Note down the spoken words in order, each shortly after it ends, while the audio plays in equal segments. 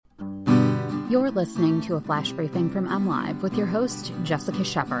You're listening to a flash briefing from MLive with your host, Jessica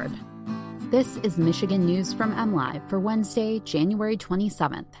Shepard. This is Michigan News from MLive for Wednesday, January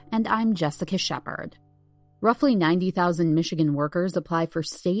 27th, and I'm Jessica Shepard. Roughly 90,000 Michigan workers apply for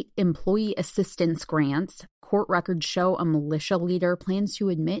state employee assistance grants. Court records show a militia leader plans to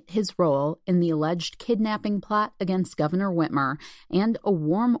admit his role in the alleged kidnapping plot against Governor Whitmer, and a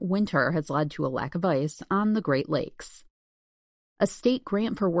warm winter has led to a lack of ice on the Great Lakes. A state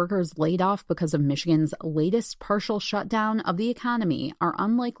grant for workers laid off because of Michigan's latest partial shutdown of the economy are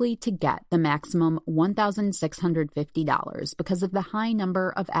unlikely to get the maximum $1,650 because of the high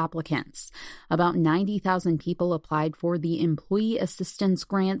number of applicants. About 90,000 people applied for the employee assistance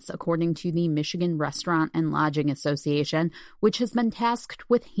grants, according to the Michigan Restaurant and Lodging Association, which has been tasked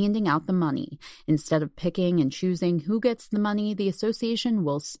with handing out the money. Instead of picking and choosing who gets the money, the association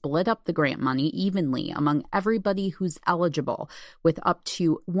will split up the grant money evenly among everybody who's eligible, with up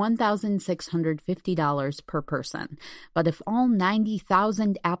to $1,650 per person. But if all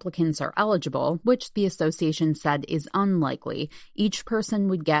 90,000 applicants are eligible, which the association said is unlikely, each person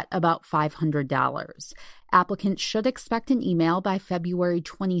would get about $500. Applicants should expect an email by February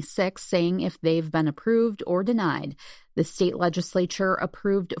 26 saying if they've been approved or denied. The state legislature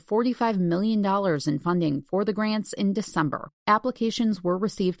approved $45 million in funding for the grants in December. Applications were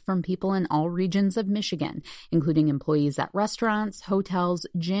received from people in all regions of Michigan, including employees at restaurants, hotels,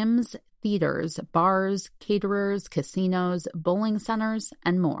 gyms, theaters, bars, caterers, casinos, bowling centers,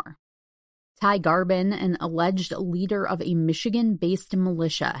 and more. Ty Garbin, an alleged leader of a Michigan-based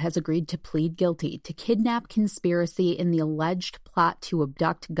militia, has agreed to plead guilty to kidnap conspiracy in the alleged plot to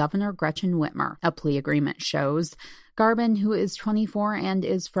abduct Governor Gretchen Whitmer, a plea agreement shows. Garbin, who is 24 and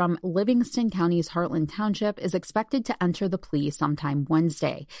is from Livingston County's Heartland Township, is expected to enter the plea sometime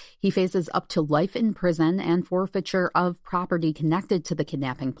Wednesday. He faces up to life in prison and forfeiture of property connected to the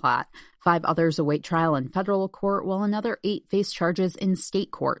kidnapping plot. 5 others await trial in federal court, while another 8 face charges in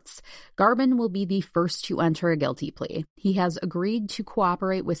state courts. Garbin will be the first to enter a guilty plea. He has agreed to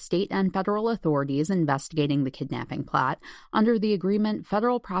cooperate with state and federal authorities investigating the kidnapping plot. Under the agreement,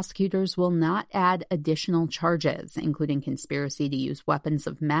 federal prosecutors will not add additional charges, including conspiracy to use weapons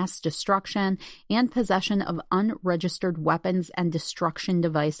of mass destruction and possession of unregistered weapons and destruction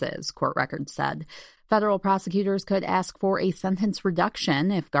devices, court records said. Federal prosecutors could ask for a sentence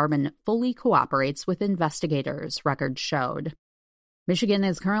reduction if Garbin fully cooperates with investigators, records showed. Michigan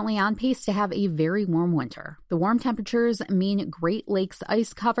is currently on pace to have a very warm winter. The warm temperatures mean Great Lakes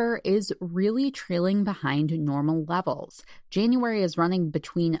ice cover is really trailing behind normal levels. January is running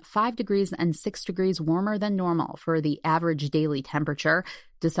between 5 degrees and 6 degrees warmer than normal for the average daily temperature.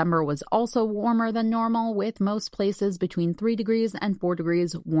 December was also warmer than normal, with most places between 3 degrees and 4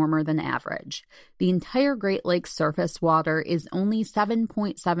 degrees warmer than average. The entire Great Lakes surface water is only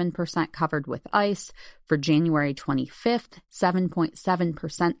 7.7% covered with ice. For January 25th,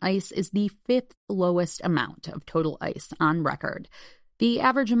 7.7% ice is the 5th lowest amount of total ice on record. The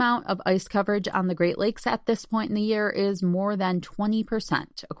average amount of ice coverage on the Great Lakes at this point in the year is more than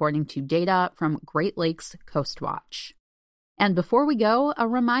 20%, according to data from Great Lakes Coast Watch. And before we go, a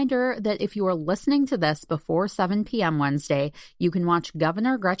reminder that if you are listening to this before 7 p.m. Wednesday, you can watch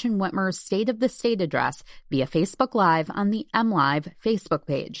Governor Gretchen Whitmer's State of the State address via Facebook Live on the MLive Facebook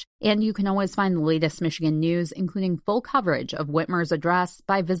page. And you can always find the latest Michigan news, including full coverage of Whitmer's address,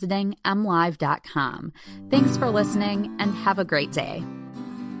 by visiting mlive.com. Thanks for listening, and have a great day.